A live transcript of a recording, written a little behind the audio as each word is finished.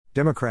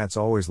Democrats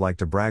always like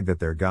to brag that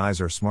their guys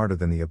are smarter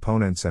than the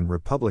opponents, and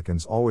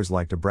Republicans always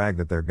like to brag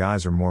that their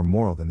guys are more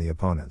moral than the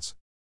opponents.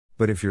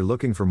 But if you're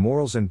looking for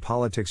morals in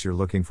politics, you're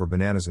looking for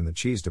bananas in the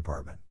cheese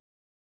department.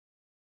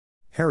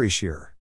 Harry Shearer.